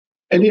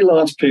Any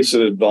last piece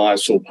of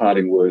advice or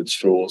parting words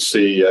for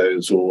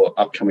CEOs or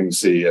upcoming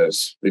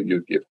CEOs that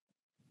you'd give?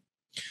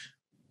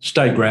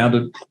 Stay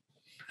grounded.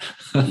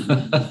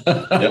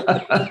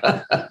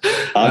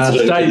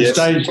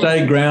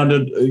 Stay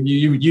grounded.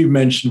 You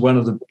mentioned one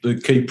of the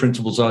key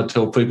principles I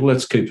tell people: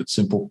 let's keep it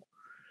simple.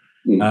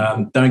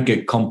 Don't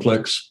get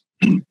complex.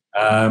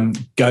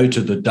 Go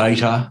to the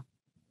data.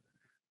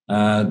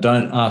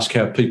 Don't ask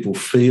how people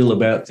feel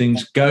about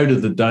things. Go to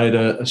the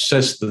data,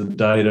 assess the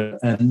data,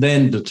 and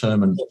then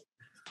determine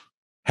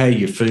how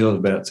you feel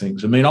about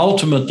things. I mean,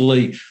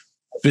 ultimately,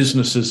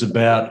 business is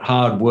about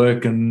hard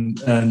work and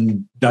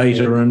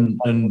data and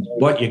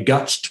what your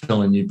gut's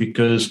telling you,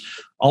 because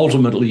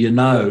ultimately you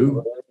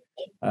know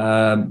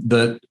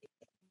that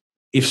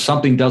if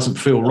something doesn't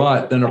feel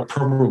right, then it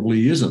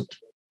probably isn't.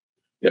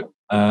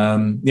 I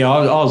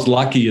was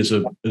lucky as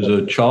a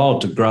child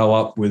to grow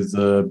up with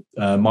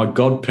my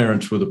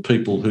godparents were the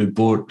people who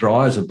bought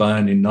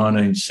Dry-as-a-Bone in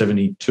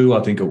 1972,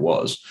 I think it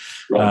was.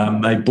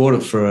 Right. They bought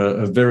it for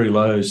a very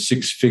low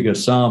 6-figure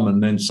sum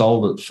and then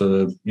sold it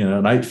for an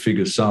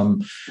 8-figure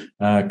sum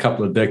a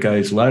couple of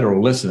decades later,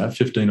 or less than that,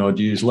 15 odd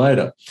years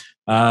later.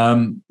 I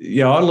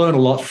learned a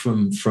lot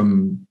from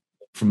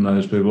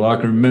those people. I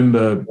can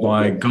remember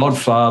my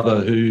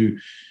godfather who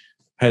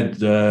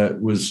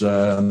was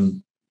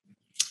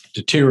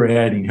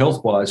deteriorating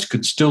health-wise,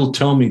 could still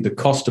tell me the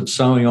cost of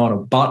sewing on a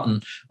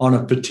button on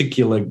a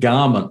particular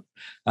garment.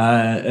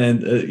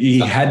 He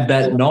had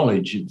that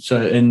knowledge.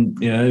 So,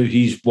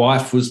 his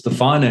wife was the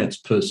finance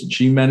person.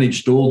 She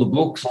managed all the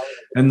books,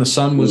 and the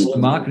son was the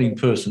marketing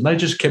person. They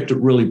just kept it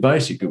really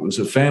basic. It was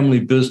a family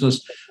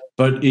business,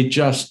 but it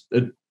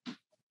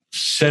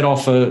set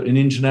off an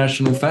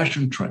international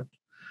fashion trend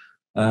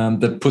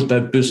that put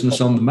that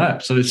business on the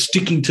map. So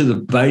sticking to the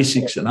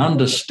basics and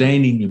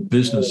understanding your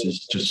business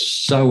is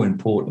just so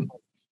important.